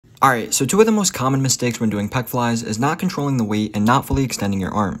Alright, so two of the most common mistakes when doing pec flies is not controlling the weight and not fully extending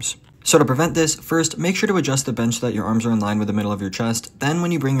your arms. So to prevent this, first, make sure to adjust the bench so that your arms are in line with the middle of your chest. Then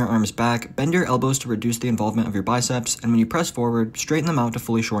when you bring your arms back, bend your elbows to reduce the involvement of your biceps, and when you press forward, straighten them out to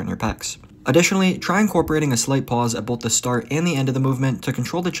fully shorten your pecs. Additionally, try incorporating a slight pause at both the start and the end of the movement to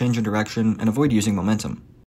control the change in direction and avoid using momentum.